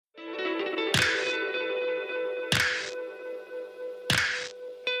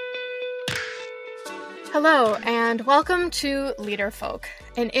Hello, and welcome to Leaderfolk,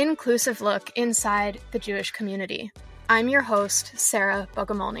 an inclusive look inside the Jewish community. I'm your host, Sarah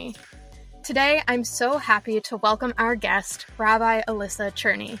Bogomolny. Today, I'm so happy to welcome our guest, Rabbi Elyssa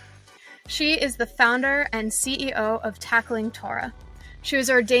Cherney. She is the founder and CEO of TacklingTorah. She was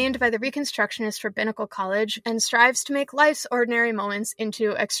ordained by the Reconstructionist Rabbinical College and strives to make life's ordinary moments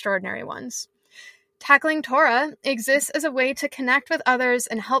into extraordinary ones. TacklingTorah exists as a way to connect with others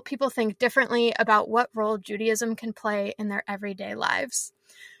and help people think differently about what role Judaism can play in their everyday lives.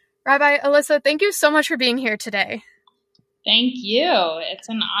 Rabbi Elyssa, thank you so much for being here today. Thank you. It's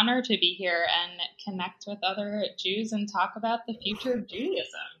an honor to be here and connect with other Jews and talk about the future of Judaism.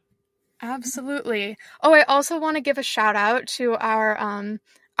 Absolutely. Oh, I also want to give a shout out to our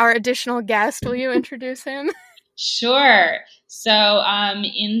additional guest. Will you introduce him? Sure. So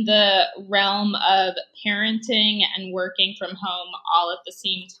in the realm of parenting and working from home all at the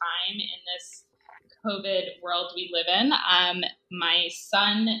same time in this COVID world we live in, my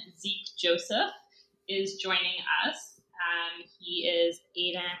son, Zeke Joseph, is joining us. He is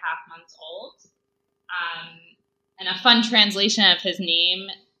 8.5 months old. And a fun translation of his name,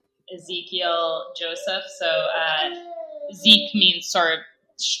 Ezekiel Joseph. So Zeke means sort of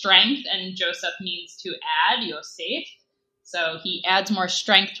strength, and Joseph means to add, Yosef. So he adds more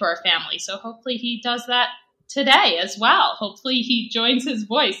strength to our family. So hopefully he does that today as well. Hopefully he joins his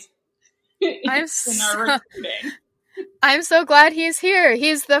voice in our recruiting. I'm so glad he's here.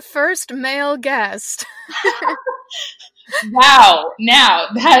 He's the first male guest. Wow. Now,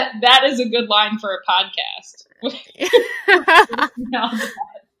 that is a good line for a podcast. 8.5 months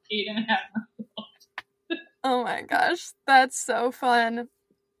old. Oh my gosh, that's so fun.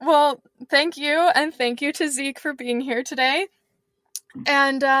 Well, thank you, and thank you to Zeke for being here today.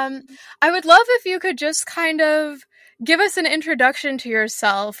 And I would love if you could just kind of give us an introduction to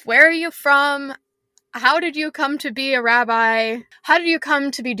yourself. Where are you from? How did you come to be a rabbi? How did you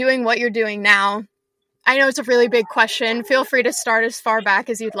come to be doing what you're doing now? I know it's a really big question. Feel free to start as far back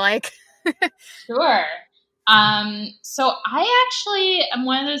as you'd like. Sure. So I actually am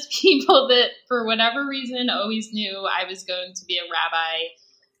one of those people that, for whatever reason, always knew I was going to be a rabbi.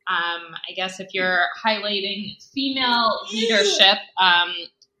 I guess if you're highlighting female leadership,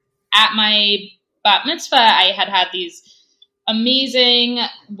 at my bat mitzvah, I had these amazing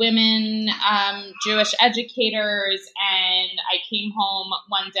women, Jewish educators, and I came home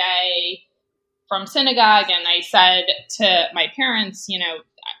one day from synagogue and I said to my parents,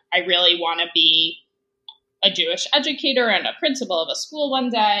 I really want to be a Jewish educator and a principal of a school one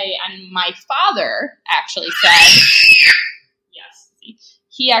day. And my father actually said,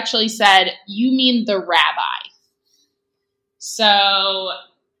 he actually said, "You mean the rabbi." So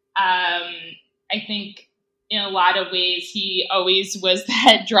I think in a lot of ways, he always was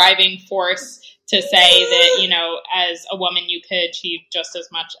that driving force to say that, as a woman, you could achieve just as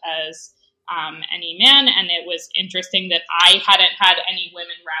much as any man. And it was interesting that I hadn't had any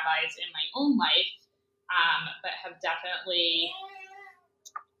women rabbis in my own life, but have definitely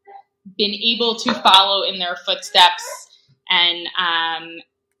been able to follow in their footsteps, and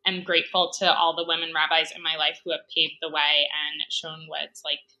I'm grateful to all the women rabbis in my life who have paved the way and shown what it's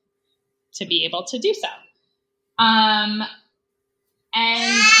like to be able to do so. And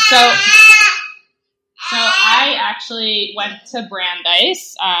so I actually went to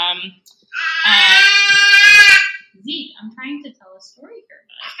Brandeis, and Zeke, I'm trying to tell a story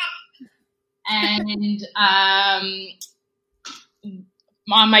here, and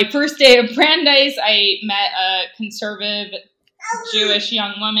on my first day of Brandeis, I met a conservative Jewish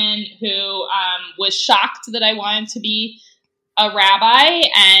young woman who was shocked that I wanted to be a rabbi,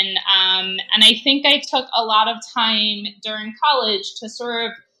 and I think I took a lot of time during college to sort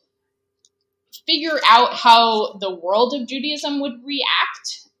of figure out how the world of Judaism would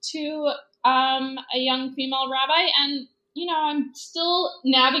react to a young female rabbi, and I'm still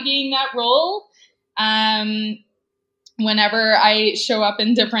navigating that role. Whenever I show up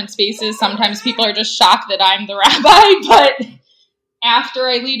in different spaces, sometimes people are just shocked that I'm the rabbi, but after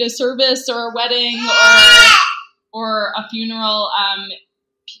I lead a service or a wedding or a funeral,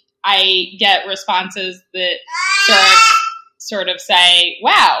 I get responses that sort of say,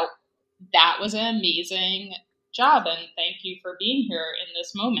 "Wow, that was an amazing job, and thank you for being here in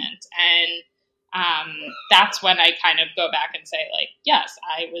this moment." And that's when I kind of go back and say, yes,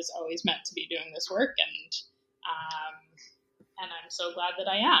 I was always meant to be doing this work, and I'm so glad that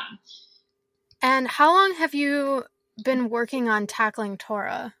I am. And how long have you been working on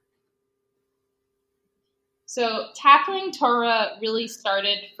TacklingTorah? So Tackling Torah really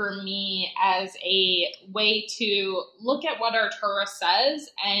started for me as a way to look at what our Torah says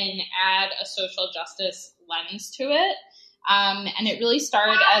and add a social justice lens to it. And it really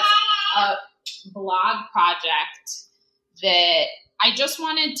started as a blog project that I just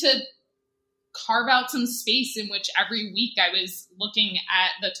wanted to carve out some space in which every week I was looking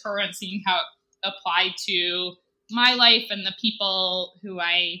at the Torah and seeing how it applied to my life and the people who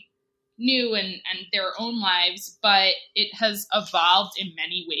I knew and their own lives, but it has evolved in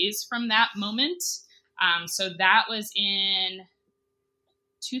many ways from that moment. So that was in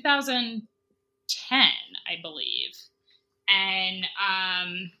 2010, I believe. And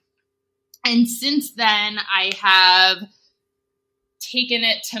since then, I have taken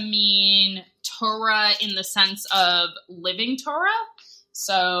it to mean Torah in the sense of living Torah.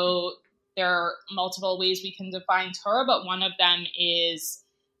 So there are multiple ways we can define Torah, but one of them is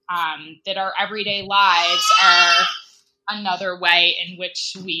that our everyday lives are another way in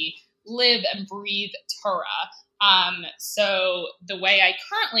which we live and breathe Torah. So the way I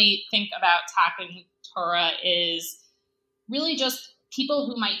currently think about tackling Torah is really just people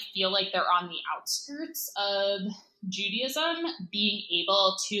who might feel like they're on the outskirts of Judaism being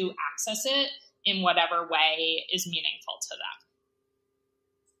able to access it in whatever way is meaningful to them.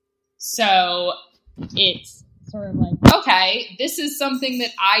 So it's sort of like, okay, this is something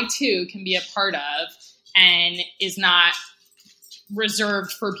that I too can be a part of and is not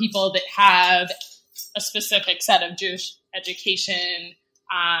reserved for people that have a specific set of Jewish education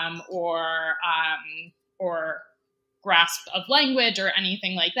or grasp of language or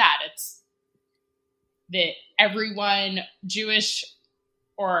anything like that. It's that everyone, Jewish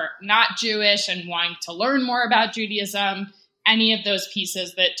or not Jewish and wanting to learn more about Judaism, any of those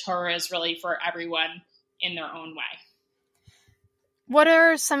pieces, that Torah is really for everyone in their own way. What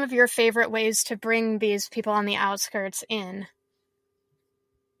are some of your favorite ways to bring these people on the outskirts in?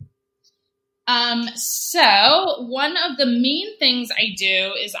 So one of the main things I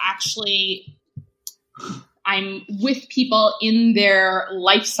do is actually I'm with people in their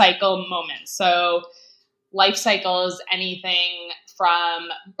life cycle moments. So life cycle is anything from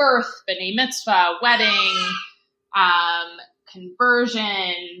birth, b'nai mitzvah, wedding,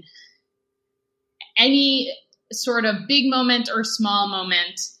 conversion, any sort of big moment or small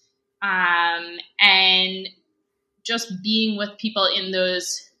moment, and just being with people in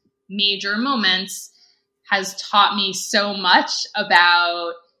those major moments has taught me so much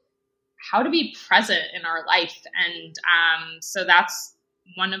about how to be present in our life. And so that's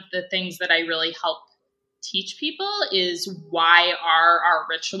one of the things that I really help teach people is why are our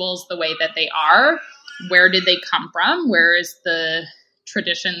rituals the way that they are? Where did they come from? Where is the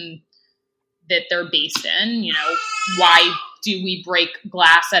tradition that they're based in? You know, why do we break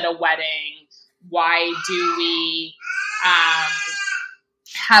glass at a wedding? Why do we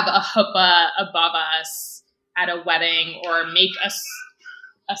have a huppah above us at a wedding or make a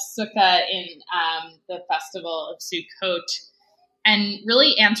sukkah in the festival of Sukkot? And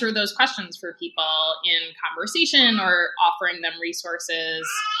really answer those questions for people in conversation or offering them resources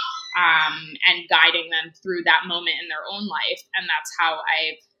and guiding them through that moment in their own life. And that's how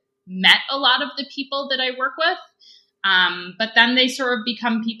I've met a lot of the people that I work with. But then they sort of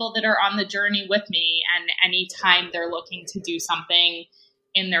become people that are on the journey with me. And anytime they're looking to do something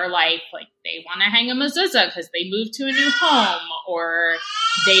in their life, like they want to hang a mezuzah because they moved to a new home, or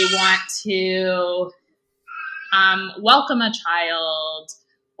they want to welcome a child,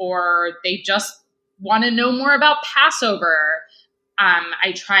 or they just want to know more about Passover,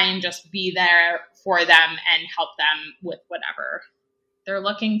 I try and just be there for them and help them with whatever they're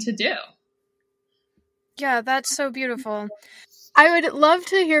looking to do. Yeah, that's so beautiful. I would love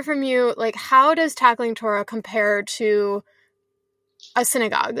to hear from you, like, how does Tackling Torah compare to a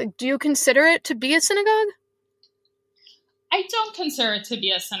synagogue? Like, do you consider it to be a synagogue? I don't consider it to be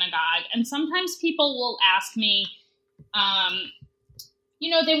a synagogue. And sometimes people will ask me,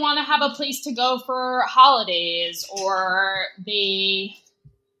 they want to have a place to go for holidays, or they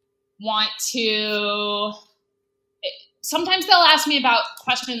want to, sometimes they'll ask me about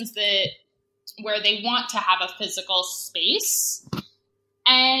questions where they want to have a physical space.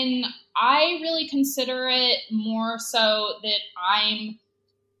 And I really consider it more so that I'm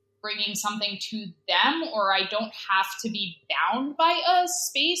bringing something to them, or I don't have to be bound by a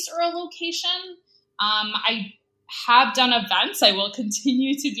space or a location. I have done events. I will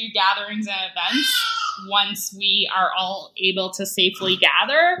continue to do gatherings and events once we are all able to safely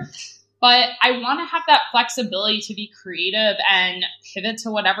gather. But I want to have that flexibility to be creative and pivot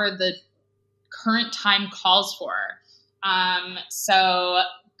to whatever the current time calls for. So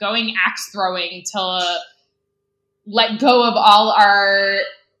going axe throwing till let go of all our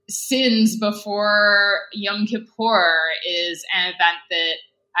sins before Yom Kippur is an event that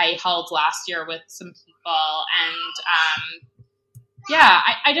I held last year with some people. And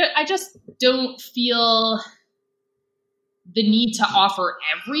I just don't feel the need to offer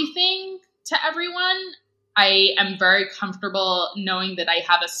everything to everyone. I am very comfortable knowing that I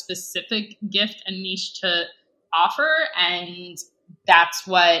have a specific gift and niche to offer, and that's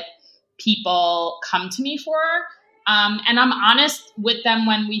what people come to me for. And I'm honest with them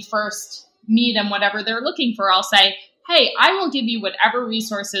when we first meet, and whatever they're looking for, I'll say, hey, I will give you whatever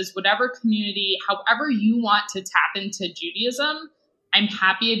resources, whatever community, however you want to tap into Judaism. I'm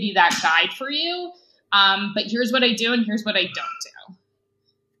happy to be that guide for you. But here's what I do and here's what I don't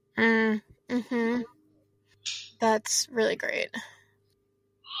do. Mm-hmm. That's really great.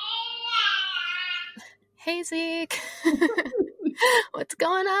 Hey, Zeke. What's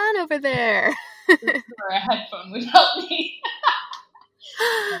going on over there? Or a headphone would help me.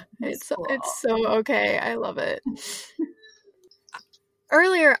 It's so okay. I love it.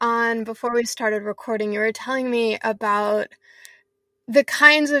 Earlier on, before we started recording, you were telling me about the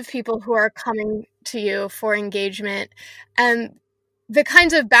kinds of people who are coming to you for engagement and the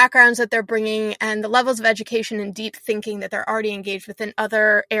kinds of backgrounds that they're bringing and the levels of education and deep thinking that they're already engaged with in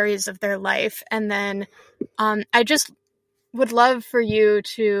other areas of their life. And then I just would love for you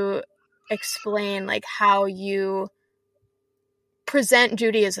to explain like how you present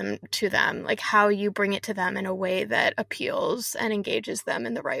Judaism to them, like how you bring it to them in a way that appeals and engages them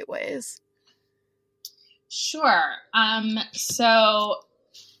in the right ways. Sure. So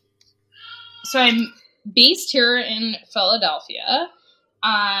I'm based here in Philadelphia.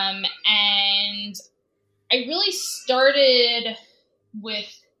 And I really started with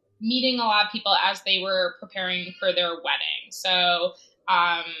meeting a lot of people as they were preparing for their wedding. So,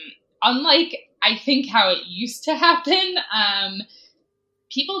 unlike I think how it used to happen,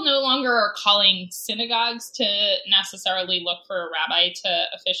 people no longer are calling synagogues to necessarily look for a rabbi to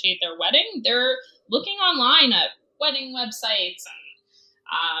officiate their wedding. They're looking online at wedding websites,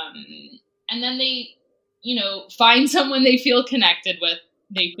 and then they, find someone they feel connected with.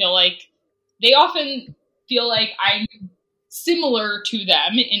 They often feel like I'm similar to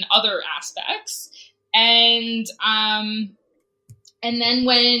them in other aspects. And then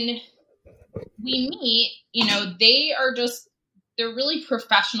when we meet, they're really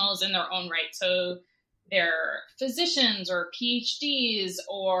professionals in their own right. So they're physicians or PhDs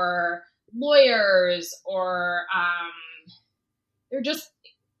or lawyers, or they're just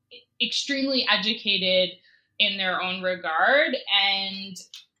extremely educated in their own regard. And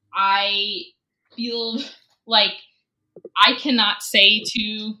I feel like I cannot say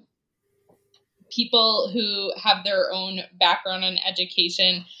to people who have their own background and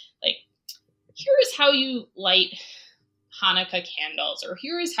education, like, here's how you light Hanukkah candles, or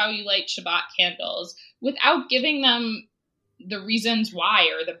here is how you light Shabbat candles, without giving them the reasons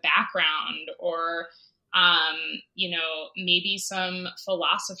why, or the background, or, maybe some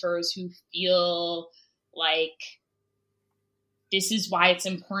philosophers who feel like this is why it's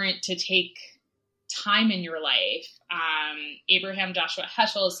important to take time in your life. Abraham Joshua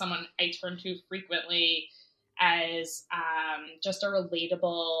Heschel is someone I turn to frequently as just a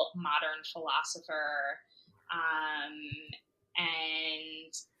relatable modern philosopher.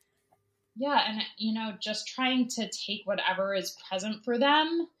 Just trying to take whatever is present for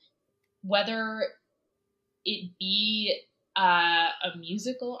them, whether it be a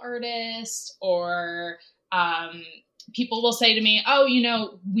musical artist, or people will say to me, oh,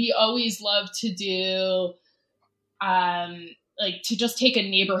 we always love to do, to just take a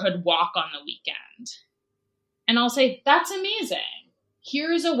neighborhood walk on the weekend. And I'll say, that's amazing.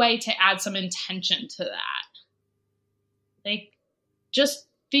 Here's a way to add some intention to that. Like, just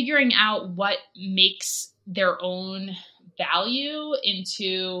figuring out what makes their own value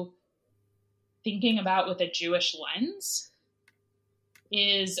into thinking about with a Jewish lens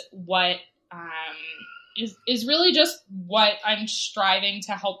is what is really just what I'm striving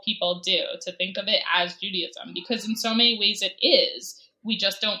to help people do, to think of it as Judaism, because in so many ways it is. We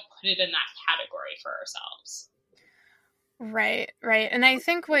just don't put it in that category for ourselves. Right. And I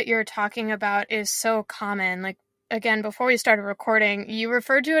think what you're talking about is so common. Like, again, before we started recording, you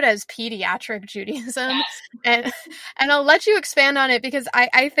referred to it as pediatric Judaism. Yes. And I'll let you expand on it, because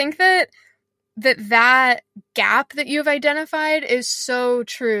I think that gap that you've identified is so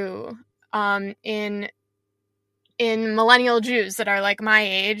true in millennial Jews that are like my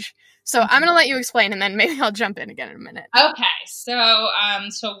age. So I'm going to let you explain, and then maybe I'll jump in again in a minute. Okay. So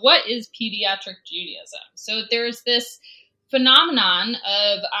what is pediatric Judaism? So there's this phenomenon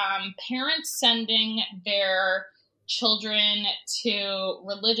of parents sending their children to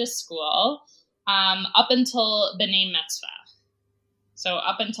religious school up until B'nai Mitzvah. So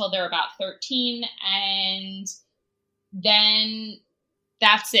up until they're about 13, and then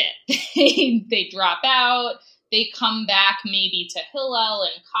that's it. They drop out. They come back maybe to Hillel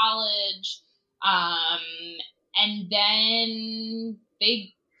in college, and then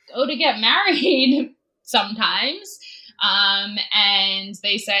they go to get married sometimes, and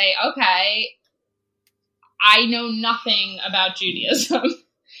they say, okay, I know nothing about Judaism,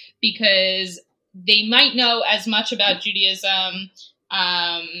 because they might know as much about Judaism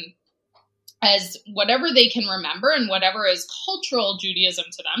as whatever they can remember and whatever is cultural Judaism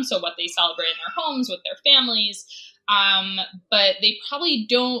to them, so what they celebrate in their homes with their families, but they probably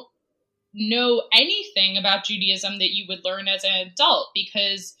don't know anything about Judaism that you would learn as an adult,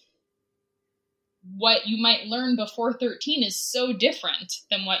 because what you might learn before 13 is so different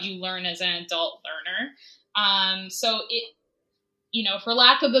than what you learn as an adult learner. So it, for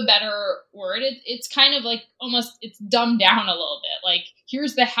lack of a better word, it's kind of like almost, it's dumbed down a little bit. Like,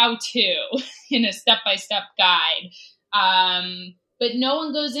 here's the how-to in a step-by-step guide. But no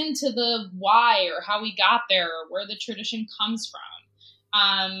one goes into the why or how we got there or where the tradition comes from.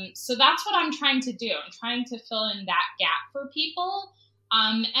 So that's what I'm trying to do. I'm trying to fill in that gap for people.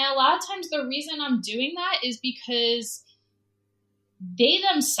 And a lot of times the reason I'm doing that is because they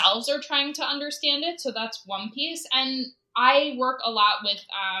themselves are trying to understand it. So that's one piece. And I work a lot with,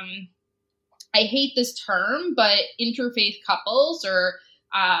 I hate this term, but interfaith couples or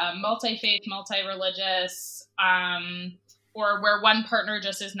multi-faith, multi-religious, or where one partner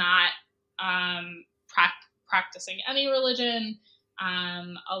just is not practicing any religion,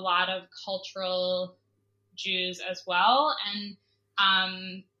 a lot of cultural Jews as well. And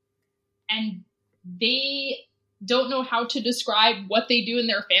they don't know how to describe what they do in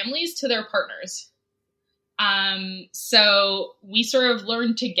their families to their partners. So we sort of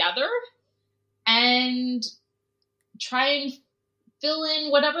learn together and try and fill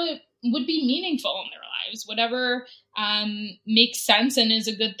in whatever would be meaningful in their lives, whatever makes sense and is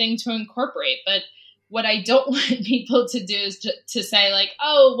a good thing to incorporate. But what I don't want people to do is to say like,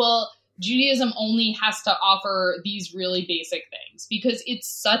 oh, well, Judaism only has to offer these really basic things, because it's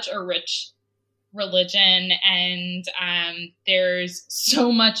such a rich religion, and there's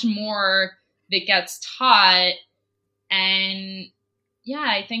so much more that gets taught. And yeah,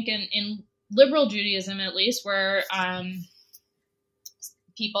 I think in liberal Judaism, at least, where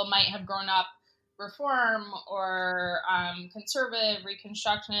people might have grown up Reform or conservative,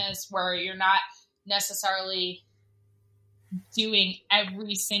 Reconstructionist, where you're not necessarily doing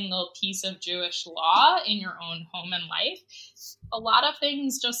every single piece of Jewish law in your own home and life, a lot of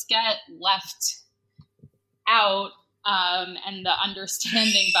things just get left out, and the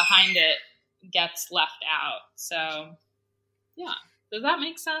understanding behind it gets left out. So, yeah. Does that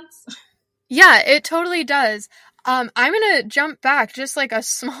make sense? Yeah, it totally does. I'm going to jump back just like a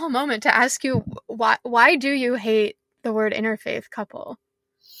small moment to ask you, why do you hate the word interfaith couple?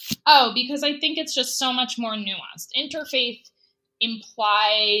 Oh, because I think it's just so much more nuanced. Interfaith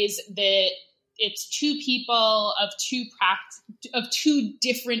implies that it's two people of two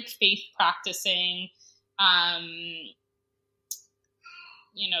different faith practicing.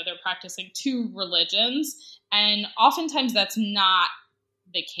 They're practicing two religions, and oftentimes that's not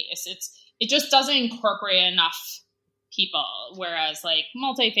the case. It just doesn't incorporate enough people. Whereas like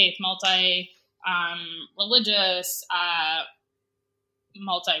multi-faith, religious,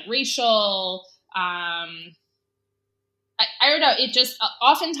 multiracial, I don't know. It just,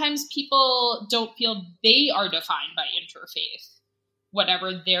 oftentimes people don't feel they are defined by interfaith,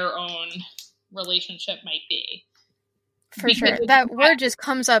 whatever their own relationship might be. For sure. That word just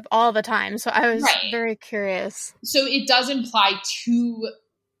comes up all the time. So I was very curious. So it does imply two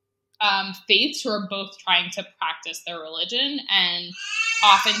faiths who are both trying to practice their religion. And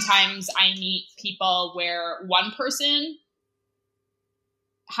oftentimes I meet people where one person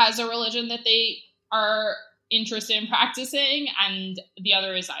has a religion that they are interested in practicing, and the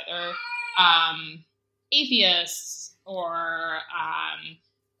other is either atheists or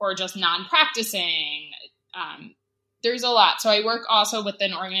just non-practicing. There's a lot. So I work also with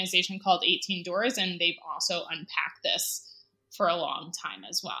an organization called 18 Doors, and they've also unpacked this for a long time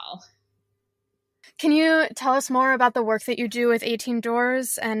as well. Can you tell us more about the work that you do with 18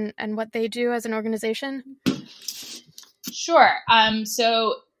 Doors and what they do as an organization? Sure.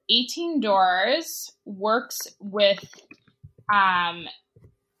 So 18 Doors works with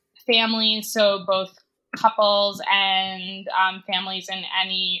families, so both couples and families in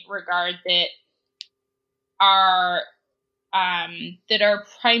any regard that are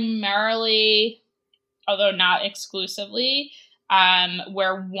primarily although not exclusively,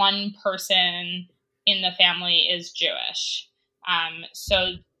 where one person in the family is Jewish.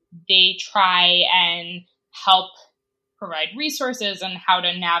 So they try and help provide resources on how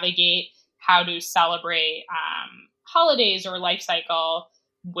to navigate, how to celebrate holidays or life cycle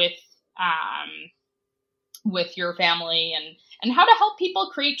with your family, and how to help people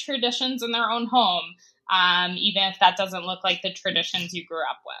create traditions in their own home, even if that doesn't look like the traditions you grew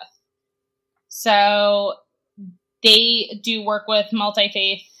up with. So they do work with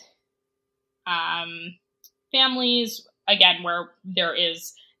multi-faith families, again, where there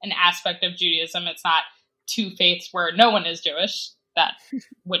is an aspect of Judaism. It's not two faiths where no one is Jewish. That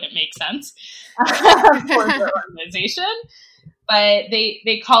wouldn't make sense for their organization. But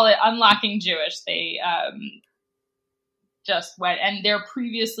they call it Unlocking Jewish. They just went, and they're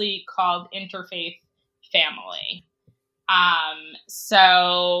previously called Interfaith Family.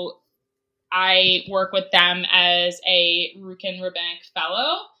 So I work with them as a Rukun Rabbinic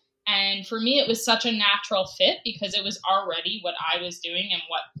Fellow. And for me, it was such a natural fit because it was already what I was doing and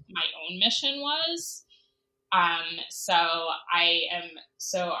what my own mission was. So I am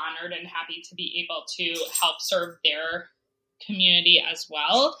so honored and happy to be able to help serve their community as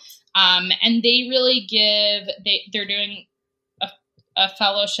well. And they really they're doing a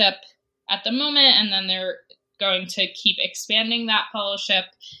fellowship at the moment, and then they're going to keep expanding that fellowship.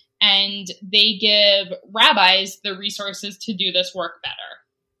 And they give rabbis the resources to do this work better.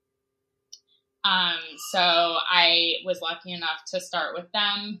 So I was lucky enough to start with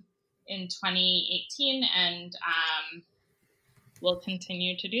them in 2018, and we'll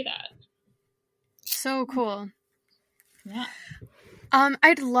continue to do that. So cool. Yeah.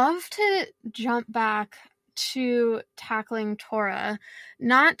 I'd love to jump back to Tackling Torah,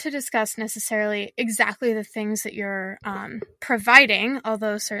 not to discuss necessarily exactly the things that you're providing,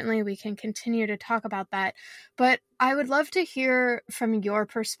 although certainly we can continue to talk about that. But I would love to hear from your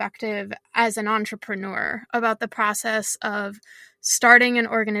perspective as an entrepreneur about the process of starting an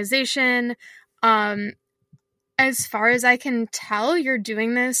organization. As far as I can tell, you're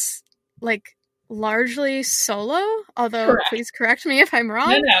doing this like largely solo, although Correct. Please correct me if I'm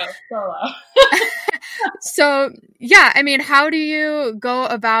wrong. No, solo. So, yeah, I mean, how do you go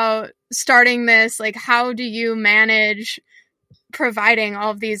about starting this? Like, how do you manage providing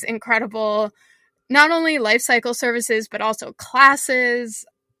all of these incredible, not only life cycle services, but also classes?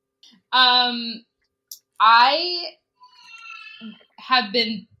 I have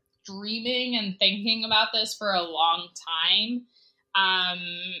been dreaming and thinking about this for a long time.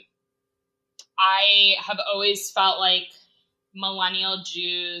 I have always felt like millennial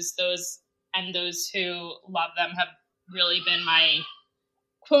Jews, those who love them, have really been my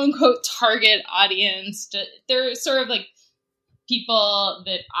quote unquote target audience. They're sort of like people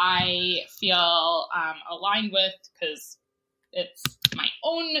that I feel aligned with because it's my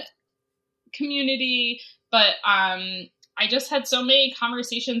own community. But I just had so many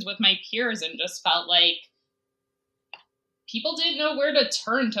conversations with my peers and just felt like people didn't know where to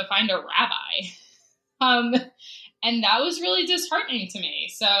turn to find a rabbi. And that was really disheartening to me.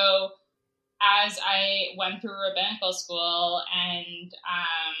 So as I went through rabbinical school and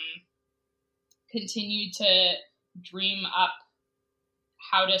continued to dream up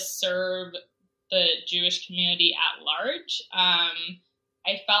how to serve the Jewish community at large,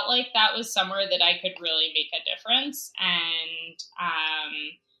 I felt like that was somewhere that I could really make a difference. And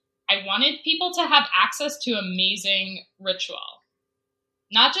I wanted people to have access to amazing ritual.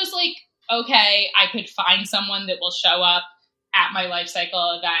 Not just like, okay, I could find someone that will show up at my life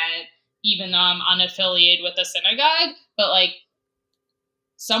cycle event, even though I'm unaffiliated with a synagogue, but like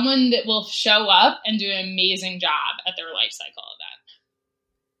someone that will show up and do an amazing job at their life cycle event.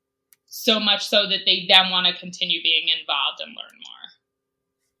 So much so that they then want to continue being involved and learn more.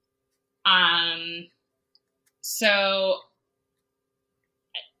 So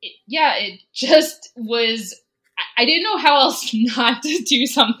it just was, I didn't know how else not to do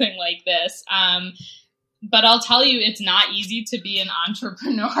something like this. But I'll tell you, it's not easy to be an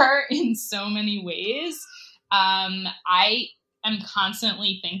entrepreneur in so many ways. I am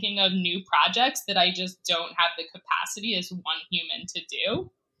constantly thinking of new projects that I just don't have the capacity as one human to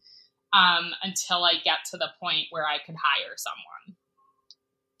do until I get to the point where I could hire someone.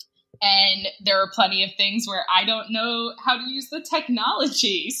 And there are plenty of things where I don't know how to use the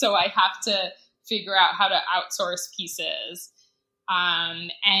technology, so I have to figure out how to outsource pieces.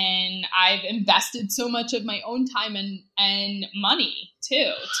 And I've invested so much of my own time and money,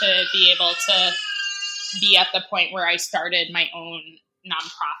 too, to be able to be at the point where I started my own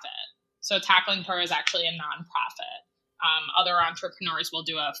nonprofit. So TacklingTorah is actually a nonprofit. Other entrepreneurs will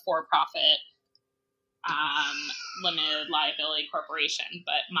do a for-profit limited liability corporation,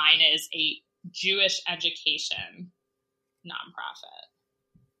 but mine is a Jewish education nonprofit.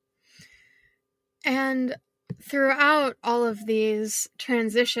 And throughout all of these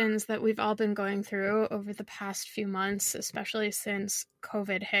transitions that we've all been going through over the past few months, especially since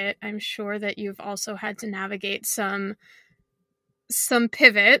COVID hit, I'm sure that you've also had to navigate some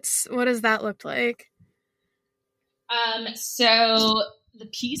pivots. What does that look like? So the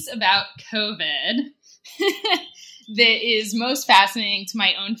piece about COVID that is most fascinating to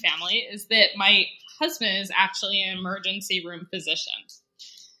my own family is that my husband is actually an emergency room physician.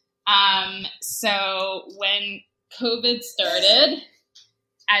 So when COVID started,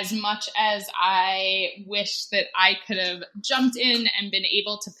 as much as I wish that I could have jumped in and been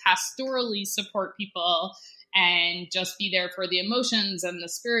able to pastorally support people and just be there for the emotions and the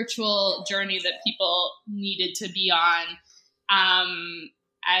spiritual journey that people needed to be on,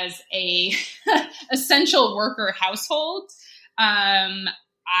 as a essential worker household,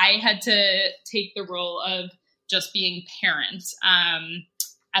 I had to take the role of just being parent.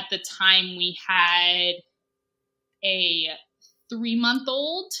 At the time, we had a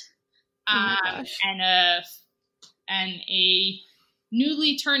 3-month-old and a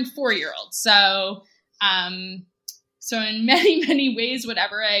newly turned 4-year-old. So in many, many ways,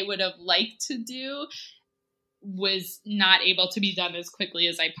 whatever I would have liked to do was not able to be done as quickly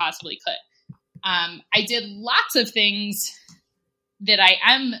as I possibly could. I did lots of things that I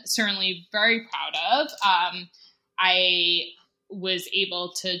am certainly very proud of. I was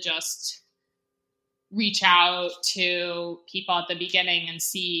able to just reach out to people at the beginning and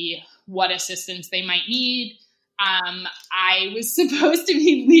see what assistance they might need. I was supposed to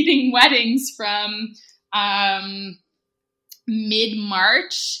be leading weddings from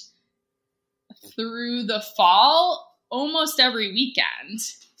mid-March through the fall, almost every weekend.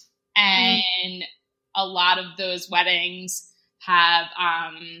 And a lot of those weddings have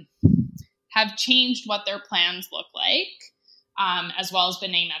changed what their plans look like, as well as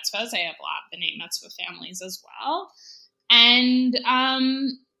b'nai mitzvahs. I have a lot of b'nai mitzvah families as well. And,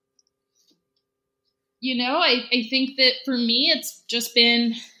 I think that for me, it's just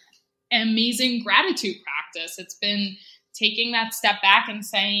been an amazing gratitude practice. It's been taking that step back and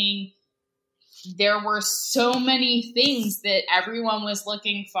saying, there were so many things that everyone was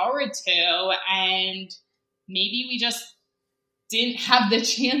looking forward to, and maybe we just didn't have the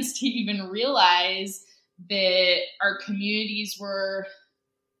chance to even realize that our communities were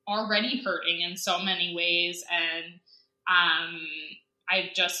already hurting in so many ways. And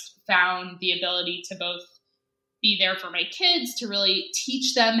I've just found the ability to both be there for my kids, to really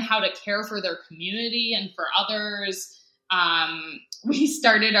teach them how to care for their community and for others. We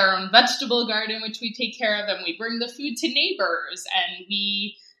started our own vegetable garden, which we take care of, and we bring the food to neighbors, and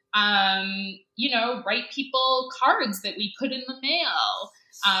we, write people cards that we put in the mail,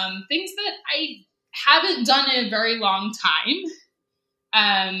 things that I haven't done in a very long time,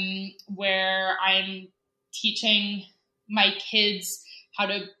 where I'm teaching my kids how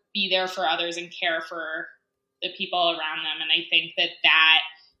to be there for others and care for the people around them. And I think that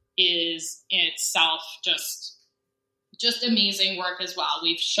is in itself just amazing work as well.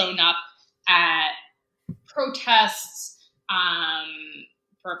 We've shown up at protests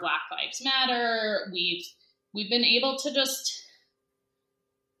for Black Lives Matter. We've been able to just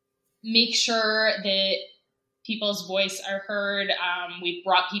make sure that people's voice are heard. We've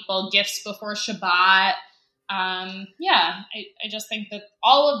brought people gifts before Shabbat. I just think that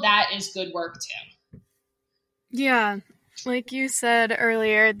all of that is good work too. Yeah. Like you said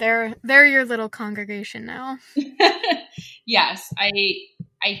earlier, they're your little congregation now. Yes, I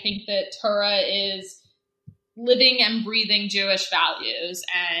think that Torah is living and breathing Jewish values,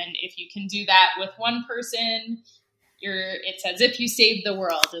 and if you can do that with one person, it's as if you saved the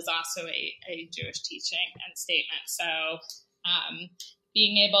world, is also a Jewish teaching and statement. So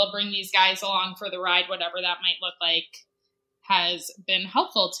being able to bring these guys along for the ride, whatever that might look like, has been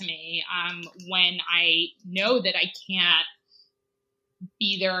helpful to me when I know that I can't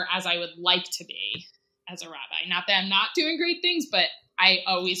be there as I would like to be as a rabbi. Not that I'm not doing great things, but I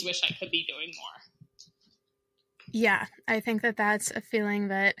always wish I could be doing more. Yeah, I think that that's a feeling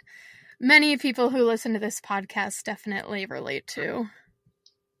that many people who listen to this podcast definitely relate to.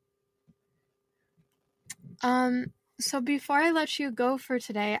 So before I let you go for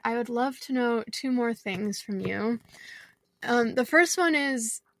today, I would love to know 2 more things from you. The first one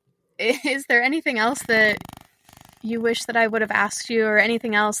is there anything else that you wish that I would have asked you, or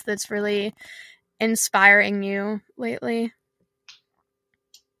anything else that's really inspiring you lately?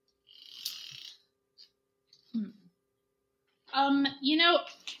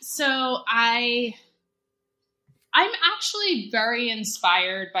 So I I'm actually very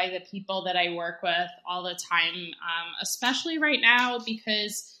inspired by the people that I work with all the time, especially right now,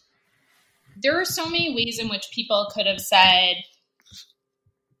 because there are so many ways in which people could have said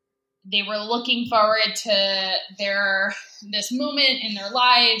they were looking forward to this moment in their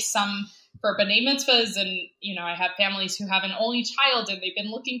lives, some for B'nai mitzvahs. And, I have families who have an only child and they've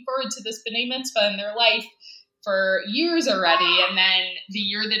been looking forward to this B'nai mitzvah in their life for years already. And then the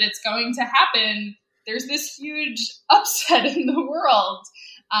year that it's going to happen, there's this huge upset in the world.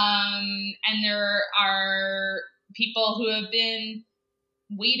 And there are people who have been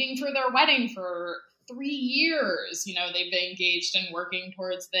waiting for their wedding for 3 years. They've been engaged and working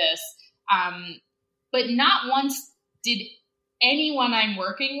towards this. But not once did anyone I'm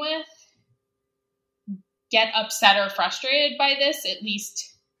working with get upset or frustrated by this, at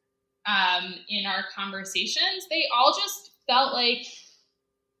least in our conversations. They all just felt like,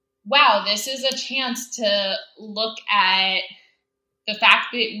 wow, this is a chance to look at the fact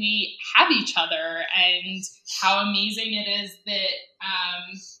that we have each other and how amazing it is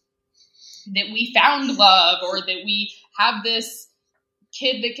that we found love, or that we have this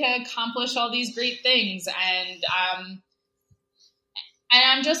kid that can accomplish all these great things. And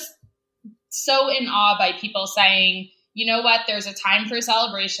I'm just so in awe by people saying, you know what, there's a time for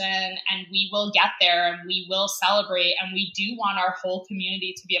celebration and we will get there and we will celebrate, and we do want our whole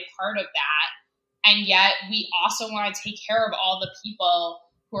community to be a part of that. And yet we also want to take care of all the people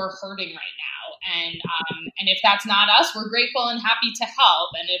who are hurting right now. And if that's not us, we're grateful and happy to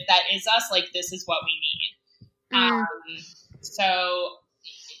help. And if that is us, this is what we need. So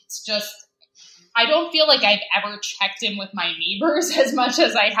it's just, I don't feel like I've ever checked in with my neighbors as much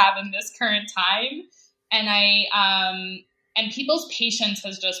as I have in this current time. And and people's patience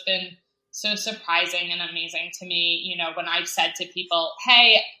has just been so surprising and amazing to me. When I've said to people,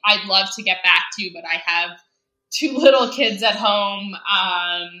 hey, I'd love to get back to you, but I have 2 little kids at home.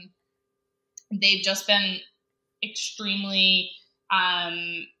 They've just been extremely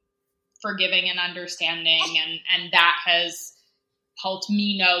forgiving and understanding. And that has helped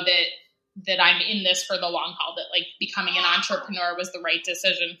me know that I'm in this for the long haul, that becoming an entrepreneur was the right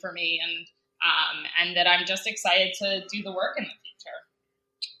decision for me. And that I'm just excited to do the work in the future.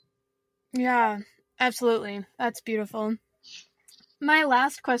 Yeah, absolutely. That's beautiful. My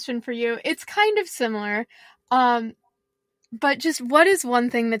last question for you, it's kind of similar, but just what is one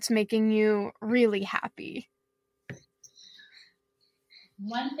thing that's making you really happy?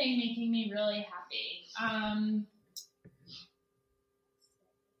 One thing making me really happy.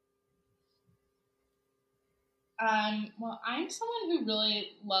 Well, I'm someone who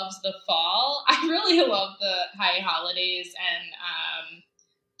really loves the fall. I really love the high holidays and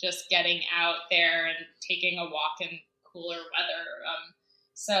just getting out there and taking a walk in cooler weather.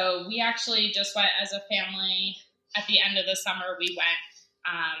 So we actually just went as a family at the end of the summer. We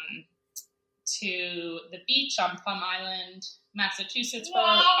went to the beach on Plum Island, Massachusetts for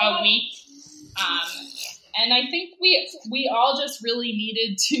a week. And I think we all just really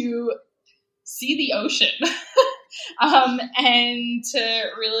needed to see the ocean and to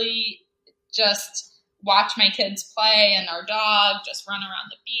really just watch my kids play and our dog just run around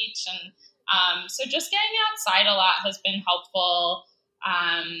the beach. And so just getting outside a lot has been helpful.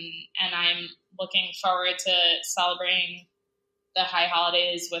 And I'm looking forward to celebrating the high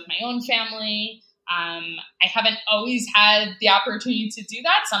holidays with my own family. I haven't always had the opportunity to do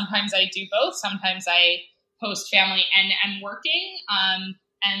that. Sometimes I do both. Sometimes I host family and working.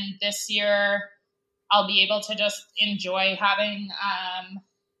 And this year I'll be able to just enjoy having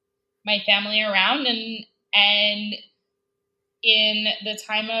my family around. And in the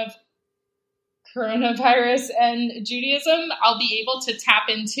time of coronavirus and Judaism, I'll be able to tap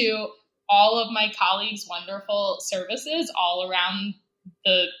into all of my colleagues' wonderful services all around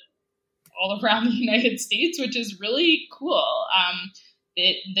the United States, which is really cool.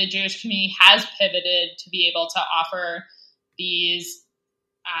 The Jewish community has pivoted to be able to offer these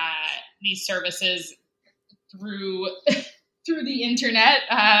services through the internet,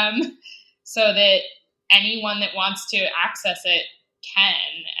 so that anyone that wants to access it can.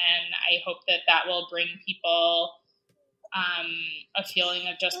 And I hope that will bring people a feeling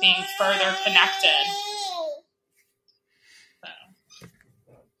of just being further connected. So,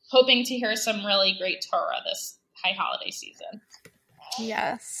 hoping to hear some really great Torah this high holiday season.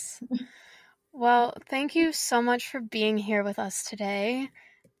 Yes. Well, thank you so much for being here with us today.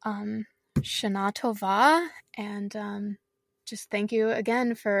 Shana Tova, and just thank you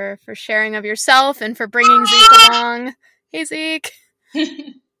again for sharing of yourself and for bringing Zeke along. Hey, Zeke.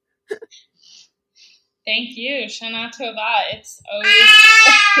 Thank you. Shana Tova. It's always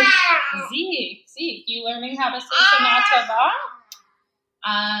Zeke, you learning how to say Shana Tova?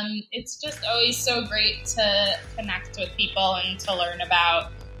 It's just always so great to connect with people and to learn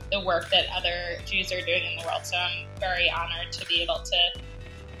about the work that other Jews are doing in the world. So I'm very honored to be able to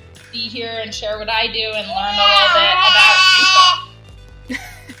be here and share what I do and learn a little bit about Jew folk.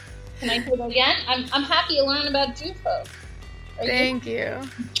 Can I say that again? I'm happy to learn about Jew folk. Thank you.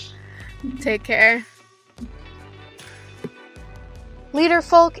 Take care. Leader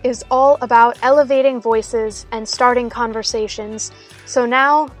Folk is all about elevating voices and starting conversations, so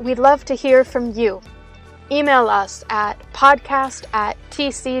now we'd love to hear from you. Email us at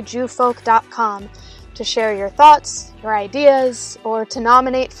podcast@tcjewfolk.com to share your thoughts, your ideas, or to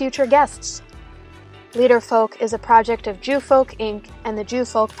nominate future guests. Leader Folk is a project of Jew Folk Inc. and the Jew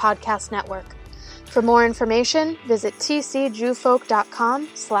Folk Podcast Network. For more information, visit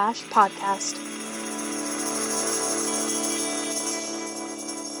tcjewfolk.com/podcast.